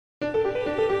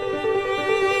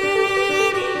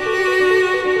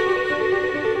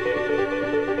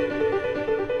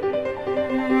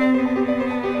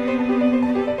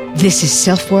This is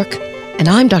Self-Work, and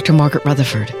I'm Dr. Margaret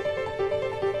Rutherford.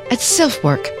 At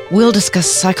Self-Work, we'll discuss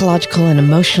psychological and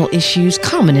emotional issues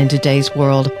common in today's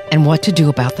world and what to do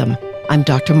about them. I'm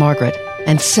Dr. Margaret,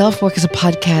 and Self-Work is a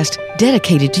podcast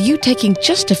dedicated to you taking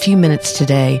just a few minutes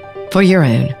today for your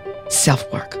own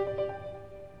self-work.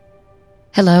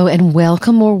 Hello and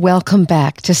welcome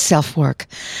back to Self-Work.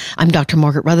 I'm Dr.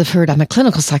 Margaret Rutherford. I'm a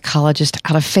clinical psychologist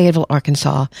out of Fayetteville,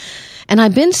 Arkansas, and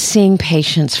I've been seeing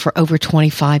patients for over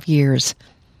 25 years.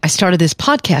 I started this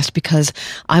podcast because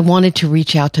I wanted to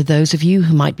reach out to those of you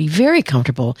who might be very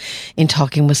comfortable in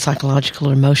talking with psychological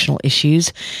or emotional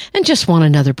issues and just want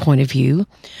another point of view,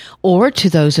 or to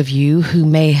those of you who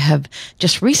may have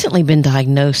just recently been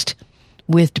diagnosed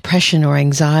with depression or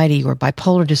anxiety or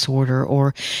bipolar disorder,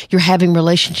 or you're having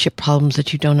relationship problems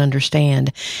that you don't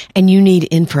understand and you need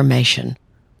information.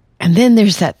 And then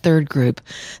there's that third group,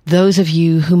 those of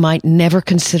you who might never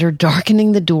consider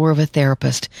darkening the door of a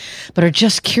therapist, but are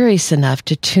just curious enough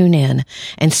to tune in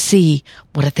and see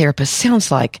what a therapist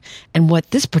sounds like and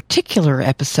what this particular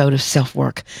episode of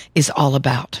Self-Work is all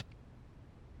about.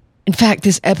 In fact,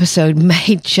 this episode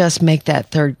may just make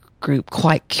that third group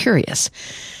quite curious,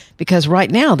 because right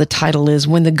now the title is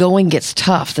When the Going Gets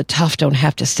Tough, the Tough Don't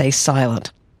Have to Stay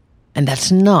Silent. And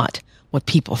that's not what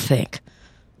people think.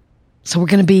 So we're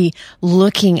going to be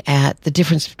looking at the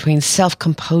difference between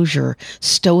self-composure,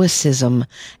 stoicism,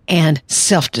 and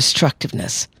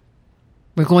self-destructiveness.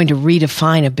 We're going to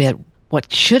redefine a bit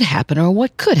what should happen or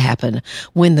what could happen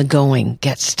when the going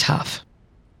gets tough.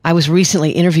 I was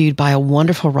recently interviewed by a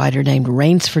wonderful writer named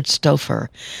Rainsford Stouffer.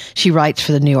 She writes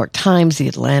for the New York Times, The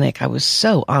Atlantic. I was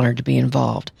so honored to be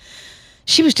involved.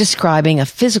 She was describing a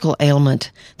physical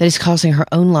ailment that is causing her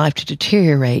own life to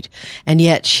deteriorate, and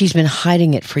yet she's been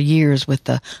hiding it for years with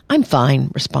the "I'm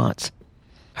fine" response.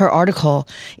 Her article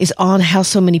is on how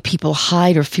so many people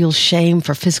hide or feel shame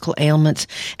for physical ailments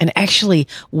and actually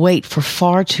wait for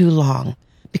far too long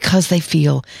because they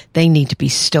feel they need to be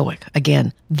stoic.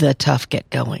 Again, the tough get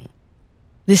going.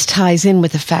 This ties in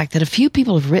with the fact that a few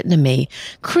people have written to me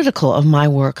critical of my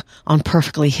work on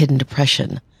perfectly hidden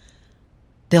depression.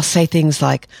 They'll say things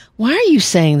like, "Why are you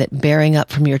saying that bearing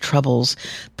up from your troubles,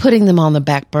 putting them on the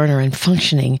back burner and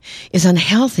functioning is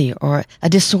unhealthy or a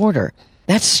disorder?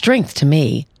 That's strength to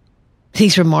me."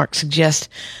 These remarks suggest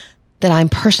that I'm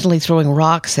personally throwing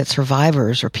rocks at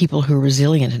survivors or people who are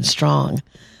resilient and strong.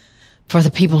 For the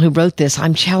people who wrote this,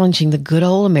 I'm challenging the good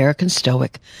old American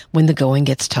stoic: when the going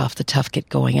gets tough, the tough get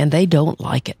going, and they don't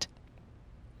like it.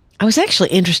 I was actually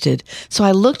interested, so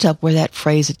I looked up where that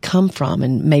phrase had come from,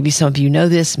 and maybe some of you know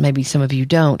this, maybe some of you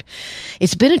don't.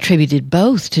 It's been attributed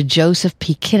both to Joseph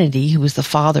P. Kennedy, who was the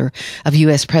father of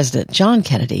U.S. President John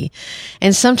Kennedy,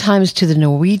 and sometimes to the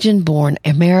Norwegian-born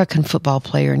American football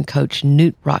player and coach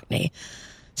Knut Rockne.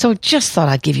 So I just thought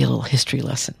I'd give you a little history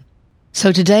lesson.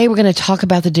 So today we're going to talk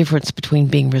about the difference between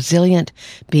being resilient,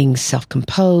 being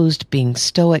self-composed, being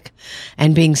stoic,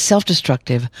 and being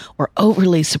self-destructive or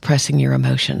overly suppressing your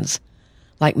emotions.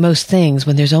 Like most things,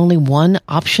 when there's only one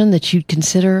option that you'd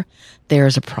consider,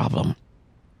 there's a problem.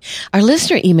 Our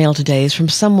listener email today is from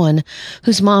someone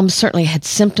whose mom certainly had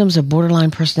symptoms of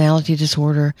borderline personality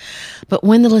disorder, but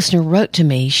when the listener wrote to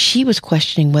me, she was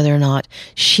questioning whether or not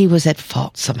she was at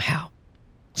fault somehow.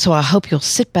 So I hope you'll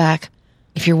sit back.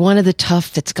 If you're one of the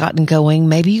tough that's gotten going,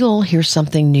 maybe you'll hear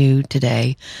something new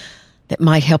today that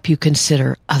might help you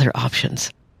consider other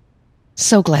options.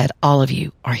 So glad all of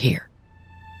you are here.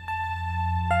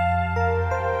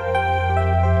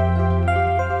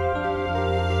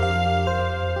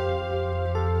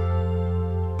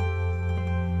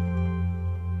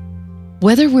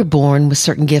 Whether we're born with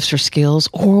certain gifts or skills,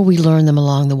 or we learn them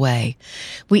along the way,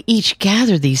 we each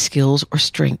gather these skills or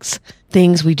strengths,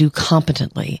 things we do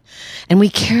competently, and we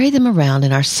carry them around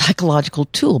in our psychological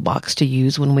toolbox to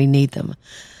use when we need them.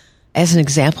 As an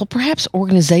example, perhaps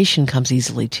organization comes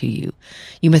easily to you.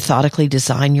 You methodically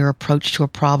design your approach to a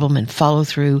problem and follow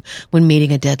through when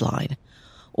meeting a deadline.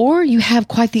 Or you have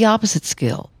quite the opposite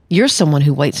skill. You're someone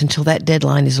who waits until that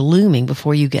deadline is looming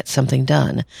before you get something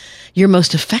done. You're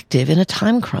most effective in a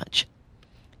time crunch.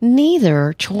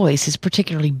 Neither choice is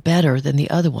particularly better than the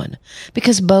other one,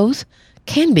 because both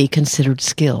can be considered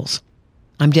skills.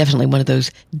 I'm definitely one of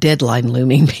those deadline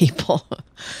looming people.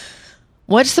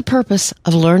 What's the purpose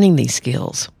of learning these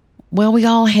skills? Well, we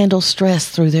all handle stress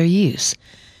through their use.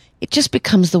 It just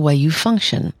becomes the way you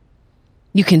function.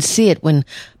 You can see it when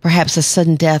perhaps a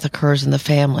sudden death occurs in the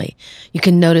family. You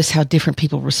can notice how different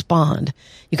people respond.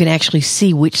 You can actually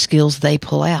see which skills they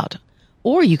pull out.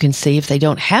 Or you can see if they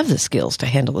don't have the skills to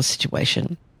handle the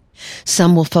situation.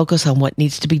 Some will focus on what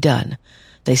needs to be done.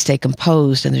 They stay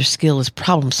composed and their skill is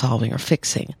problem solving or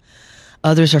fixing.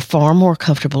 Others are far more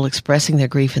comfortable expressing their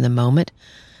grief in the moment.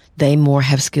 They more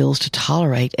have skills to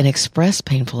tolerate and express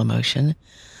painful emotion.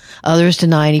 Others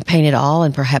deny any pain at all,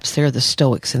 and perhaps they're the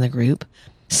Stoics in the group.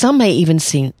 Some may even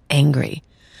seem angry,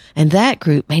 and that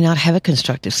group may not have a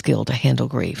constructive skill to handle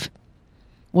grief.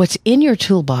 What's in your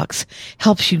toolbox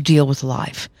helps you deal with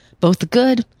life, both the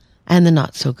good and the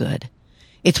not so good.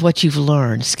 It's what you've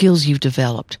learned, skills you've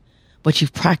developed, what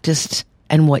you've practiced,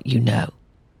 and what you know.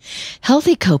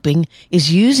 Healthy coping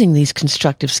is using these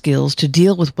constructive skills to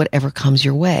deal with whatever comes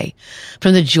your way,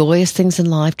 from the joyous things in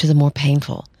life to the more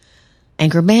painful.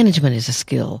 Anger management is a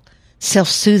skill.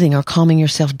 Self-soothing or calming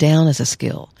yourself down is a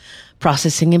skill.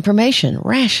 Processing information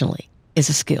rationally is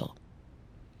a skill.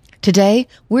 Today,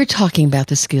 we're talking about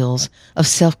the skills of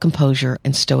self-composure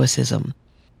and Stoicism.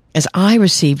 As I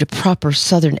received a proper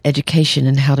Southern education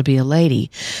in how to be a lady,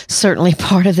 certainly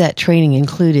part of that training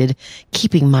included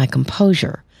keeping my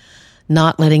composure,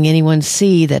 not letting anyone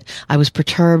see that I was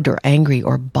perturbed or angry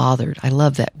or bothered. I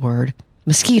love that word.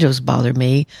 Mosquitoes bother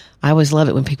me. I always love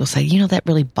it when people say, that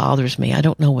really bothers me. I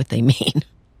don't know what they mean.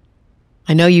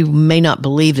 I know you may not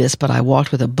believe this, but I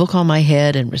walked with a book on my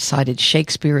head and recited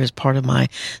Shakespeare as part of my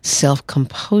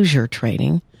self-composure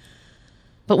training.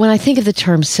 But when I think of the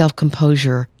term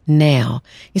self-composure now,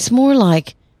 it's more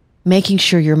like making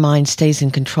sure your mind stays in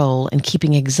control and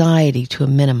keeping anxiety to a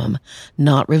minimum,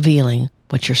 not revealing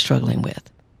what you're struggling with.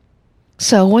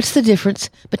 So what's the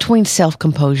difference between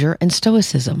self-composure and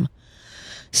Stoicism?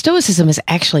 Stoicism is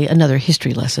actually another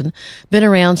history lesson, been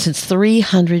around since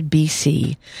 300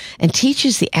 BC, and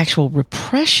teaches the actual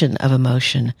repression of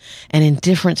emotion and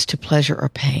indifference to pleasure or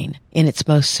pain in its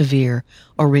most severe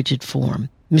or rigid form.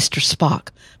 Mr. Spock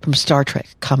from Star Trek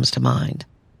comes to mind.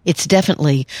 It's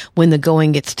definitely when the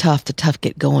going gets tough, the tough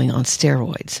get going on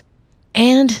steroids.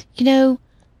 And,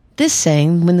 this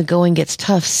saying, when the going gets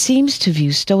tough, seems to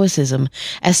view Stoicism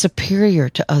as superior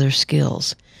to other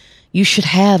skills. You should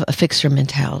have a fixer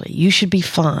mentality. You should be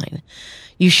fine.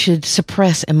 You should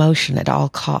suppress emotion at all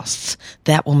costs.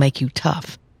 That will make you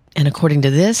tough. And according to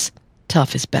this,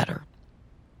 tough is better.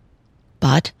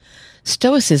 But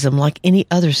Stoicism, like any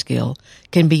other skill,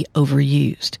 can be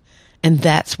overused. And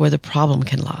that's where the problem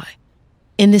can lie.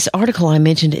 In this article I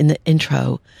mentioned in the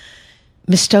intro,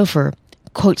 Ms. Stouffer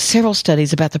quotes several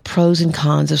studies about the pros and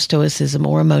cons of Stoicism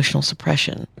or emotional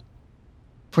suppression.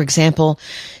 For example,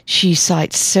 she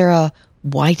cites Sarah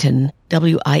Wieten,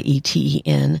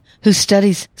 W-I-E-T-E-N, who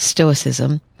studies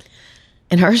Stoicism,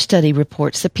 and her study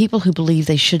reports that people who believe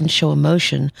they shouldn't show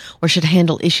emotion or should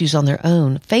handle issues on their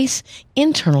own face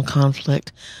internal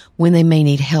conflict when they may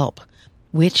need help,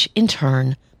 which in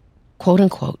turn,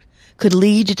 quote-unquote, could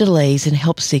lead to delays in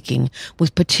help seeking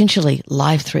with potentially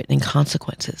life-threatening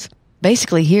consequences.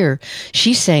 Basically here,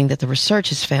 she's saying that the research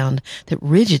has found that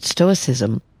rigid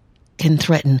Stoicism can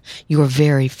threaten your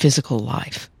very physical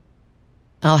life.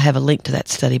 I'll have a link to that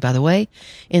study, by the way,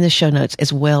 in the show notes,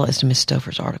 as well as to Ms.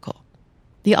 Stouffer's article.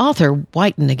 The author,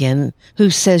 Wieten again,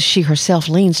 who says she herself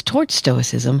leans towards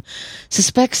Stoicism,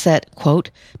 suspects that,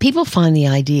 quote, people find the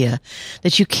idea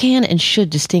that you can and should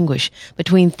distinguish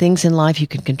between things in life you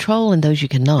can control and those you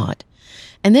cannot,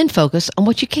 and then focus on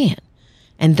what you can.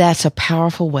 And that's a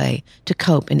powerful way to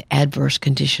cope in adverse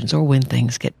conditions or when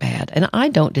things get bad. And I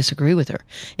don't disagree with her.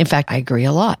 In fact, I agree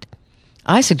a lot.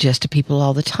 I suggest to people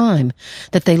all the time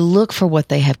that they look for what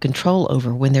they have control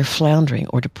over when they're floundering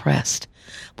or depressed.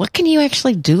 What can you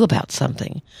actually do about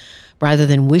something? Rather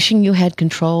than wishing you had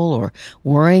control or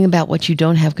worrying about what you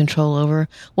don't have control over,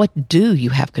 what do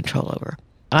you have control over?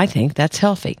 I think that's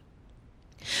healthy.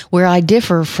 Where I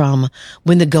differ from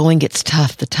when the going gets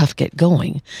tough, the tough get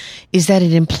going, is that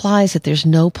it implies that there's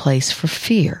no place for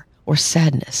fear or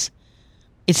sadness.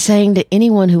 It's saying to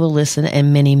anyone who will listen,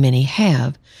 and many, many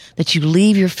have, that you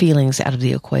leave your feelings out of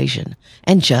the equation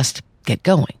and just get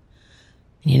going.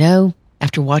 And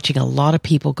after watching a lot of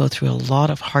people go through a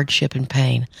lot of hardship and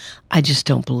pain, I just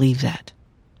don't believe that.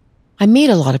 I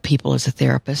meet a lot of people as a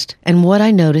therapist, and what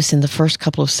I notice in the first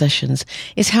couple of sessions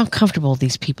is how comfortable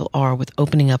these people are with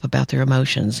opening up about their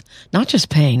emotions, not just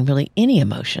pain, really any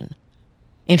emotion.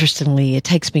 Interestingly, it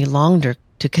takes me longer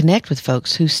to connect with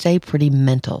folks who stay pretty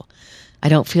mental. I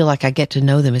don't feel like I get to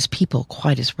know them as people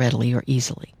quite as readily or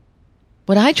easily.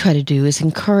 What I try to do is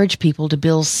encourage people to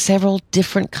build several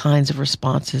different kinds of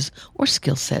responses or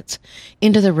skill sets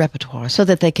into their repertoire so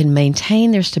that they can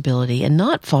maintain their stability and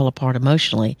not fall apart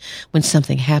emotionally when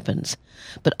something happens,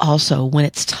 but also when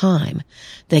it's time,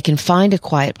 they can find a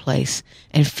quiet place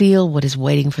and feel what is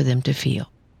waiting for them to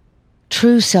feel.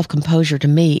 True self-composure to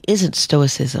me isn't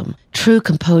stoicism. True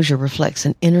composure reflects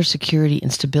an inner security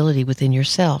and stability within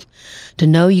yourself to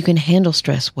know you can handle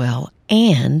stress well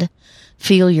and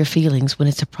feel your feelings when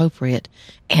it's appropriate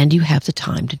and you have the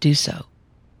time to do so.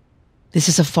 This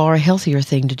is a far healthier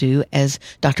thing to do, as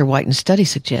Dr. Whiten's study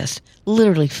suggests,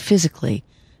 literally physically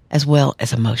as well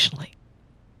as emotionally.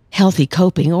 Healthy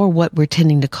coping, or what we're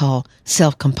tending to call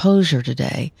self-composure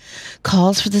today,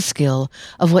 calls for the skill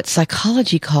of what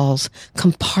psychology calls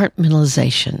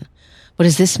compartmentalization. What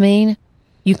does this mean?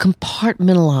 You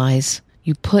compartmentalize,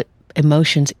 you put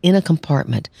emotions in a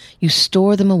compartment, you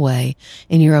store them away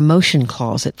in your emotion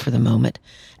closet for the moment,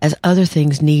 as other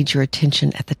things need your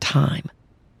attention at the time.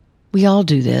 We all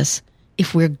do this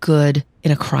if we're good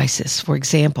in a crisis. For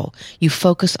example, you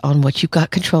focus on what you've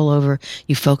got control over,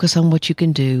 you focus on what you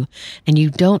can do, and you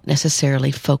don't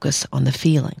necessarily focus on the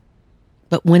feeling.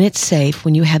 But when it's safe,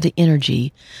 when you have the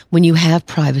energy, when you have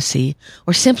privacy,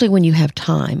 or simply when you have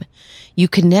time, you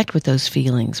connect with those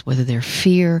feelings, whether they're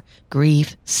fear,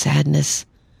 grief, sadness,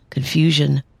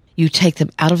 confusion. You take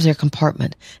them out of their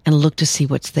compartment and look to see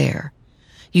what's there.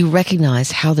 You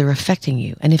recognize how they're affecting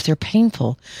you, and if they're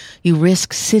painful, you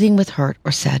risk sitting with hurt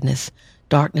or sadness,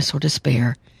 darkness or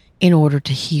despair in order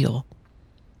to heal.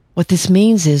 What this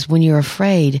means is when you're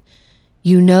afraid,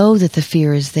 you know that the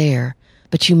fear is there,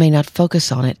 but you may not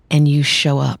focus on it, and you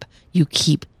show up. You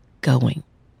keep going.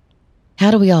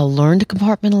 How do we all learn to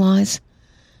compartmentalize?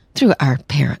 Through our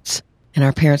parents. And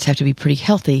our parents have to be pretty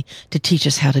healthy to teach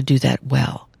us how to do that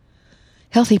well.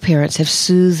 Healthy parents have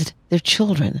soothed their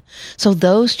children, so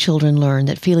those children learn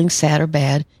that feeling sad or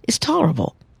bad is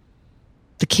tolerable.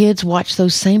 The kids watch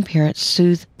those same parents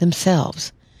soothe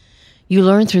themselves. You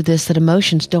learn through this that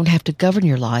emotions don't have to govern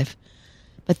your life,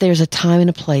 but there's a time and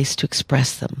a place to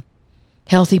express them.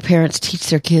 Healthy parents teach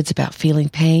their kids about feeling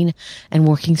pain and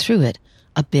working through it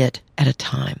a bit at a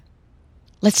time.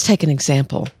 Let's take an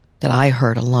example that I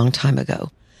heard a long time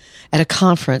ago. At a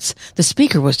conference, the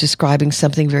speaker was describing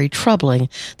something very troubling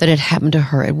that had happened to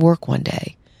her at work one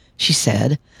day. She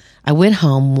said, "I went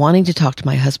home wanting to talk to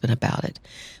my husband about it.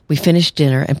 We finished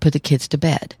dinner and put the kids to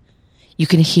bed." You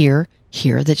can hear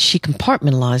that she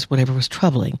compartmentalized whatever was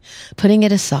troubling, putting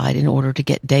it aside in order to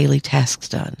get daily tasks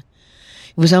done.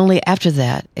 It was only after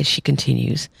that, as she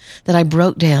continues, that I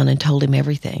broke down and told him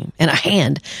everything, and a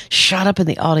hand shot up in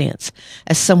the audience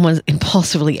as someone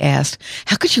impulsively asked,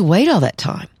 "How could you wait all that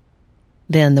time?"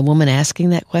 Then the woman asking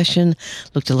that question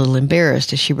looked a little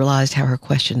embarrassed as she realized how her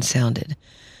question sounded.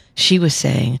 She was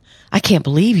saying, "I can't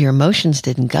believe your emotions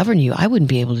didn't govern you. I wouldn't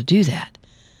be able to do that."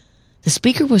 The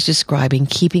speaker was describing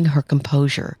keeping her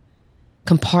composure,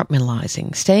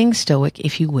 compartmentalizing, staying stoic,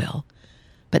 if you will,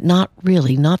 but not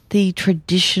the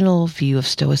traditional view of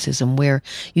Stoicism where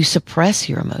you suppress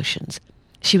your emotions.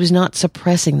 She was not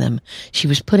suppressing them. She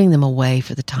was putting them away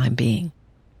for the time being.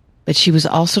 But she was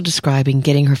also describing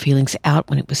getting her feelings out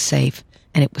when it was safe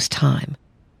and it was time.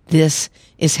 This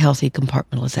is healthy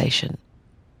compartmentalization.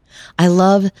 I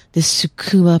love this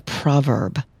Sukuma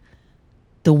proverb.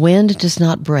 The wind does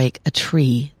not break a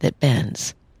tree that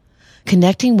bends.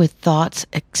 Connecting with thoughts,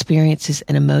 experiences,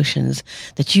 and emotions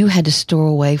that you had to store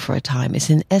away for a time is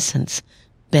in essence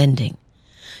bending.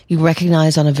 You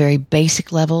recognize on a very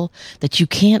basic level that you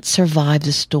can't survive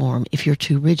the storm if you're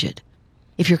too rigid.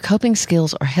 If your coping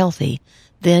skills are healthy,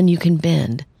 then you can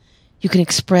bend. You can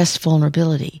express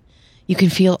vulnerability. You can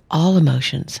feel all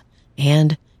emotions,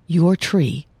 and your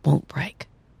tree won't break.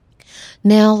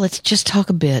 Now let's just talk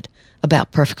a bit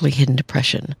about perfectly hidden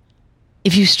depression.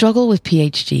 If you struggle with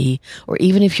PhD, or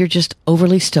even if you're just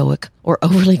overly stoic or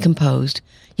overly composed,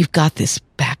 you've got this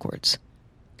backwards.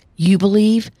 You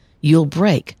believe you'll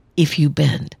break if you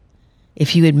bend,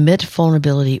 if you admit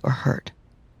vulnerability or hurt.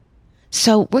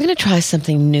 So we're going to try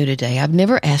something new today. I've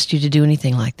never asked you to do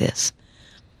anything like this.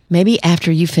 Maybe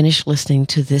after you finish listening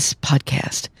to this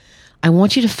podcast, I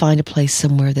want you to find a place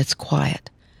somewhere that's quiet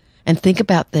and think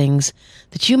about things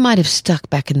that you might have stuck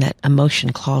back in that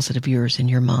emotion closet of yours in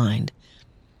your mind.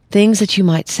 Things that you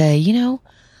might say,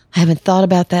 I haven't thought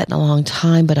about that in a long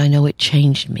time, but I know it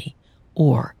changed me.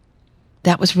 Or,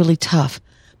 that was really tough,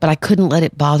 but I couldn't let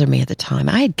it bother me at the time.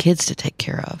 I had kids to take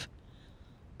care of.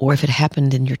 Or if it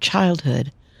happened in your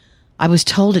childhood, I was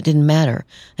told it didn't matter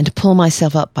and to pull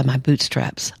myself up by my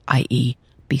bootstraps, i.e.,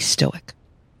 be stoic.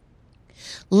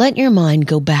 Let your mind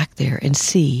go back there and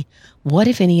see what,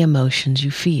 if any, emotions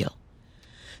you feel.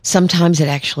 Sometimes it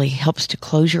actually helps to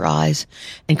close your eyes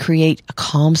and create a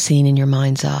calm scene in your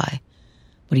mind's eye.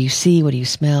 What do you see? What do you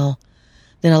smell?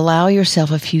 Then allow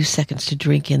yourself a few seconds to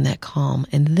drink in that calm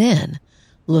and then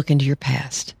look into your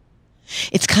past.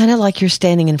 It's kind of like you're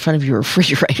standing in front of your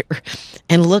refrigerator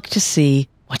and look to see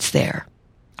what's there.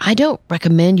 I don't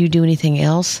recommend you do anything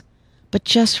else, but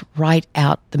just write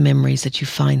out the memories that you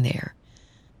find there.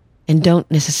 And don't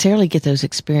necessarily get those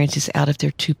experiences out if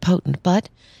they're too potent, but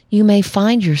you may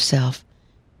find yourself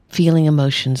feeling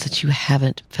emotions that you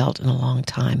haven't felt in a long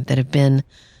time that have been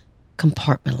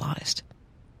compartmentalized.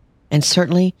 And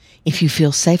certainly, if you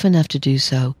feel safe enough to do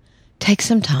so, take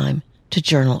some time to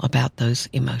journal about those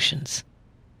emotions.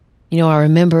 You know, I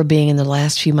remember being in the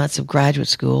last few months of graduate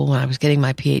school when I was getting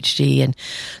my PhD and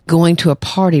going to a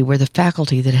party where the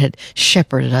faculty that had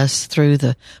shepherded us through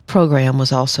the program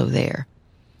was also there.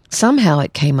 Somehow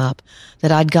it came up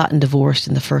that I'd gotten divorced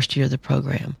in the first year of the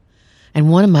program. And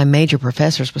one of my major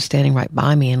professors was standing right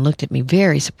by me and looked at me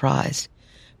very surprised.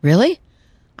 Really?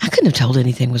 I couldn't have told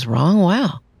anything was wrong.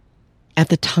 Wow. At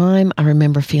the time, I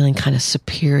remember feeling kind of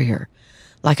superior,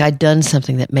 like I'd done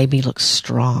something that made me look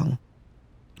strong.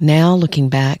 Now, looking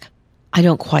back, I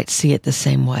don't quite see it the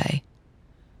same way.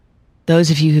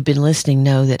 Those of you who've been listening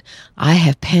know that I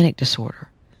have panic disorder.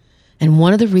 And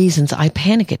one of the reasons I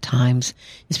panic at times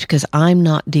is because I'm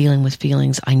not dealing with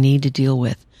feelings I need to deal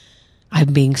with.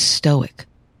 I'm being stoic.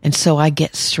 And so I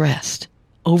get stressed,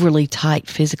 overly tight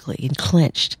physically and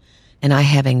clenched, and I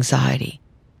have anxiety.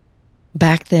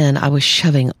 Back then, I was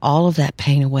shoving all of that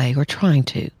pain away, or trying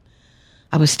to.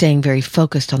 I was staying very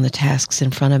focused on the tasks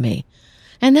in front of me.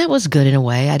 And that was good in a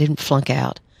way. I didn't flunk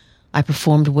out. I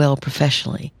performed well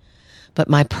professionally. But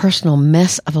my personal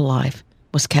mess of a life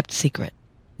was kept secret.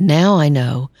 Now I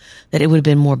know that it would have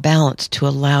been more balanced to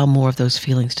allow more of those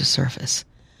feelings to surface.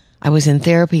 I was in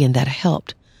therapy and that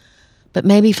helped. But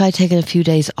maybe if I'd taken a few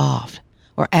days off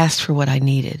or asked for what I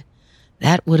needed,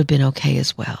 that would have been okay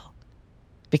as well.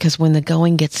 Because when the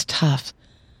going gets tough,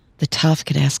 the tough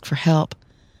can ask for help,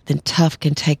 then tough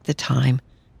can take the time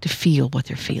to feel what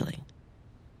they're feeling.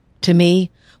 To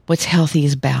me, what's healthy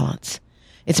is balance.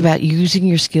 It's about using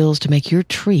your skills to make your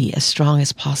tree as strong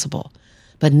as possible,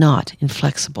 but not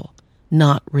inflexible,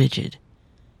 not rigid.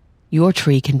 Your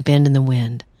tree can bend in the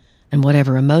wind, and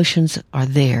whatever emotions are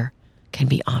there can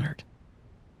be honored.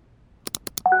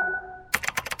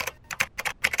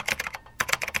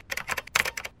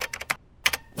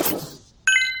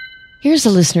 Here's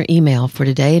a listener email for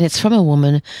today, and it's from a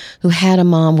woman who had a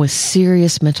mom with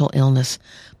serious mental illness,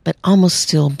 but almost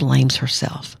still blames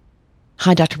herself.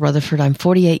 Hi, Dr. Rutherford. I'm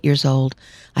 48 years old.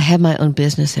 I have my own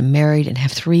business, am married, and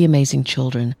have 3 amazing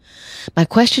children. My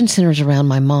question centers around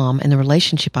my mom and the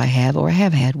relationship I have or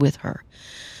have had with her.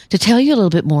 To tell you a little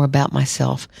bit more about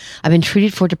myself, I've been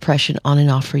treated for depression on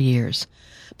and off for years,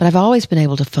 but I've always been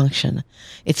able to function.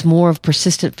 It's more of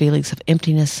persistent feelings of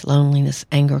emptiness, loneliness,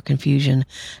 anger, confusion,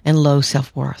 and low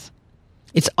self-worth.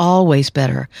 It's always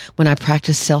better when I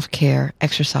practice self-care,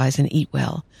 exercise, and eat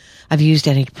well. I've used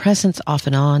antidepressants off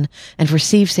and on and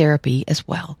received therapy as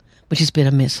well, which has been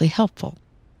immensely helpful.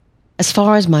 As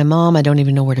far as my mom, I don't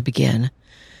even know where to begin.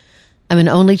 I'm an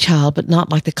only child, but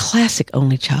not like the classic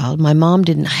only child. My mom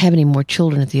didn't have any more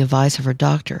children at the advice of her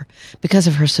doctor because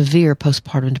of her severe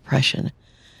postpartum depression.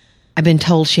 I've been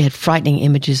told she had frightening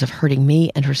images of hurting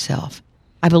me and herself.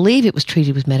 I believe it was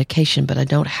treated with medication, but I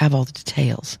don't have all the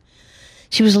details.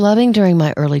 She was loving during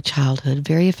my early childhood,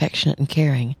 very affectionate and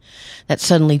caring. That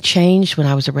suddenly changed when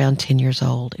I was around 10 years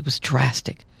old. It was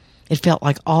drastic. It felt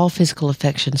like all physical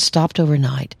affection stopped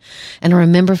overnight, and I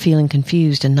remember feeling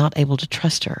confused and not able to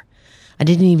trust her. I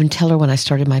didn't even tell her when I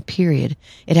started my period.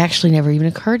 It actually never even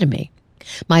occurred to me.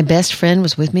 My best friend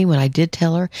was with me when I did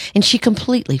tell her, and she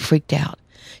completely freaked out.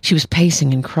 She was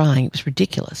pacing and crying. It was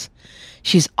ridiculous.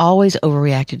 She's always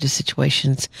overreacted to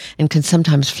situations and can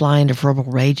sometimes fly into verbal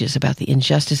rages about the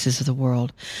injustices of the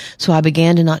world, so I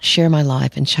began to not share my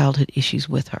life and childhood issues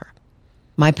with her.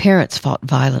 My parents fought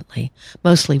violently,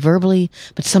 mostly verbally,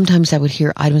 but sometimes I would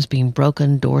hear items being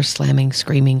broken, doors slamming,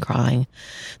 screaming, crying.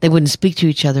 They wouldn't speak to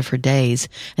each other for days,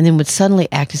 and then would suddenly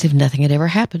act as if nothing had ever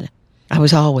happened. I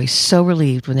was always so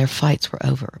relieved when their fights were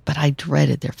over, but I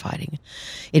dreaded their fighting.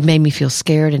 It made me feel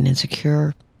scared and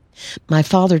insecure. My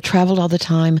father traveled all the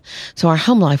time, so our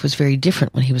home life was very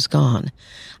different when he was gone.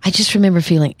 I just remember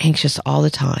feeling anxious all the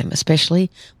time,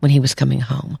 especially when he was coming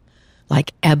home,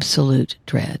 like absolute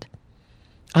dread.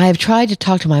 I have tried to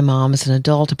talk to my mom as an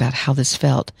adult about how this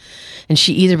felt, and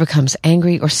she either becomes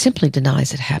angry or simply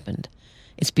denies it happened.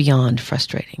 It's beyond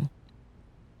frustrating.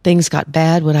 Things got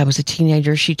bad when I was a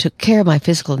teenager. She took care of my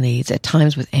physical needs, at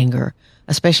times with anger,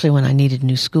 especially when I needed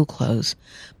new school clothes,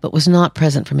 but was not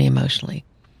present for me emotionally.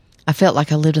 I felt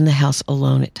like I lived in the house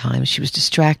alone at times. She was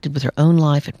distracted with her own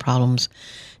life and problems,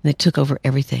 and it took over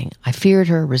everything. I feared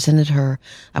her, resented her.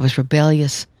 I was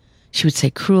rebellious. She would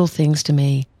say cruel things to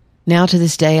me. Now to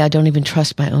this day, I don't even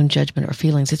trust my own judgment or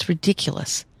feelings. It's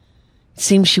ridiculous. It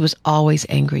seems she was always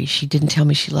angry. She didn't tell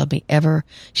me she loved me ever.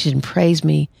 She didn't praise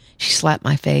me. She slapped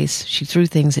my face. She threw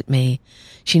things at me.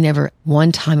 She never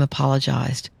one time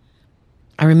apologized.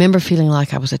 I remember feeling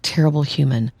like I was a terrible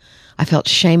human. I felt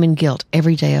shame and guilt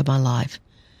every day of my life.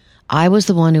 I was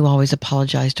the one who always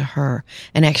apologized to her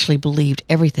and actually believed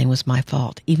everything was my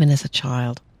fault, even as a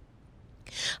child.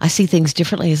 I see things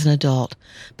differently as an adult,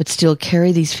 but still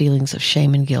carry these feelings of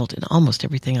shame and guilt in almost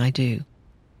everything I do.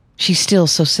 She's still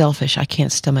so selfish I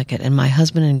can't stomach it, and my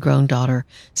husband and grown daughter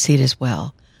see it as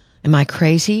well. Am I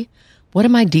crazy? What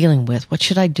am I dealing with? What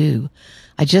should I do?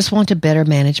 I just want to better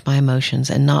manage my emotions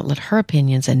and not let her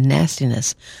opinions and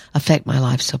nastiness affect my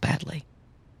life so badly.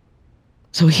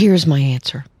 So here's my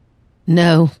answer.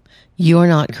 No, you're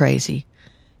not crazy.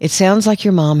 It sounds like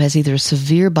your mom has either a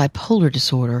severe bipolar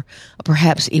disorder, or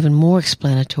perhaps even more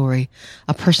explanatory,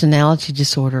 a personality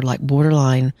disorder like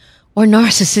borderline or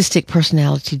narcissistic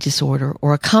personality disorder,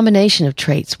 or a combination of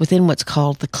traits within what's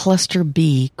called the cluster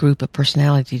B group of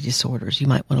personality disorders. You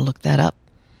might want to look that up.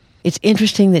 It's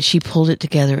interesting that she pulled it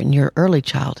together in your early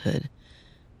childhood,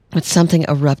 but something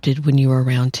erupted when you were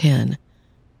around 10.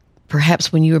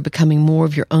 Perhaps when you are becoming more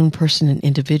of your own person and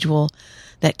individual,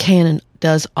 that can and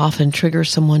does often trigger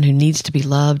someone who needs to be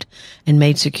loved and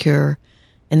made secure,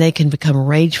 and they can become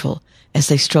rageful as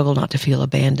they struggle not to feel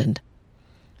abandoned.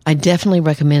 I definitely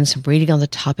recommend some reading on the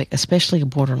topic, especially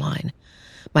borderline.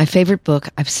 My favorite book,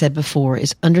 I've said before,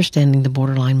 is Understanding the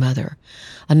Borderline Mother.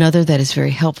 Another that is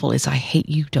very helpful is I Hate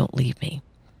You, Don't Leave Me.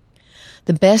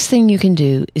 The best thing you can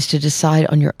do is to decide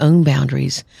on your own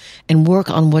boundaries and work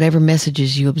on whatever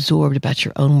messages you absorbed about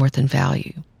your own worth and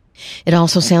value. It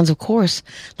also sounds, of course,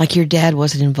 like your dad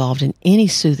wasn't involved in any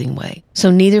soothing way, so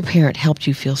neither parent helped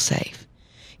you feel safe.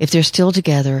 If they're still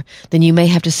together, then you may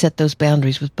have to set those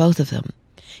boundaries with both of them.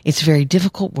 It's very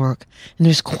difficult work, and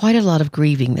there's quite a lot of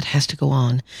grieving that has to go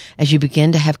on as you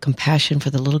begin to have compassion for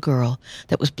the little girl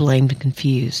that was blamed and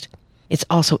confused. It's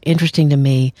also interesting to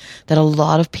me that a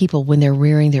lot of people, when they're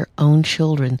rearing their own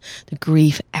children, the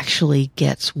grief actually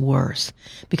gets worse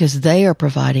because they are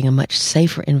providing a much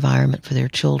safer environment for their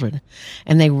children,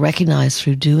 and they recognize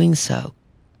through doing so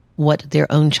what their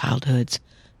own childhoods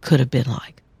could have been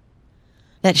like.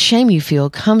 That shame you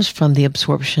feel comes from the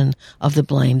absorption of the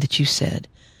blame that you said,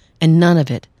 and none of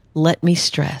it, let me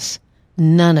stress,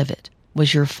 none of it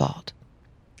was your fault.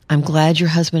 I'm glad your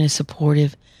husband is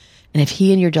supportive, and if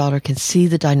he and your daughter can see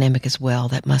the dynamic as well,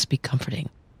 that must be comforting.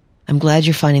 I'm glad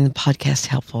you're finding the podcast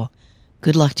helpful.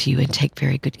 Good luck to you and take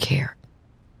very good care.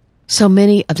 So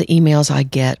many of the emails I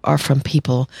get are from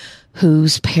people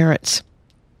whose parents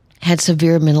had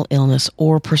severe mental illness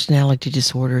or personality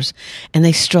disorders, and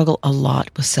they struggle a lot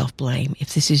with self-blame.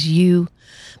 If this is you,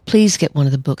 please get one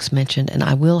of the books mentioned, and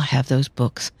I will have those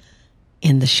books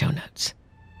in the show notes.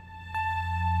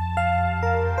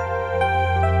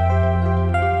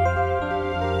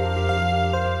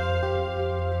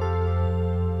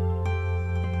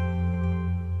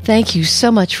 Thank you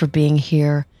so much for being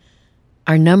here.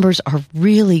 Our numbers are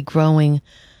really growing,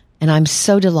 and I'm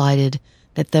so delighted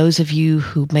that those of you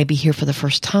who may be here for the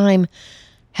first time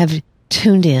have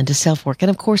tuned in to SelfWork. And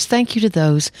of course, thank you to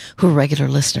those who are regular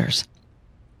listeners.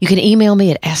 You can email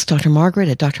me at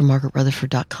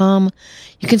askdrmargaret@drmargaretrutherford.com.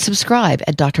 You can subscribe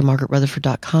at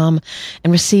drmargaretrutherford.com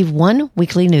and receive one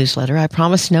weekly newsletter, I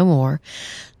promise no more,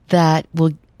 that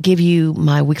will give you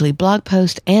my weekly blog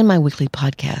post and my weekly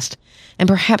podcast, and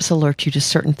perhaps alert you to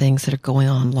certain things that are going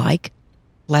on. Like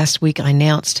last week, I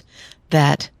announced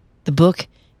that the book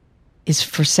is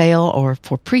for sale or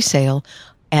for pre-sale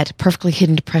at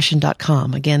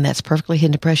perfectlyhiddendepression.com. Again, that's Perfectly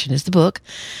Hidden Depression is the book,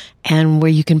 and where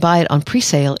you can buy it on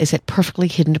pre-sale is at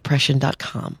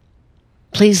perfectlyhiddendepression.com.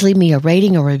 Please leave me a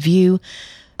rating or review.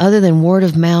 Other than word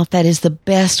of mouth, that is the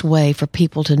best way for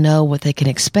people to know what they can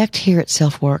expect here at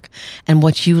SelfWork and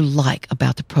what you like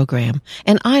about the program.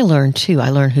 And I learn too.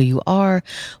 I learn who you are,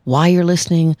 why you're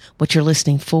listening, what you're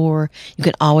listening for. You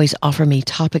can always offer me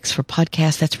topics for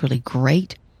podcasts. That's really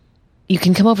great. You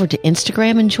can come over to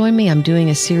Instagram and join me. I'm doing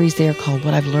a series there called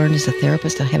What I've Learned as a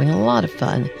Therapist. I'm having a lot of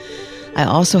fun. I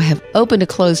also have opened a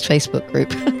closed Facebook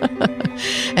group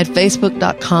at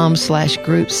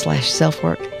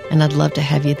facebook.com/group/selfwork, and I'd love to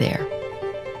have you there.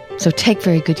 So take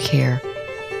very good care.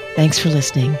 Thanks for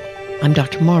listening. I'm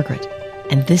Dr. Margaret,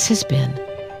 and this has been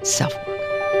SelfWork.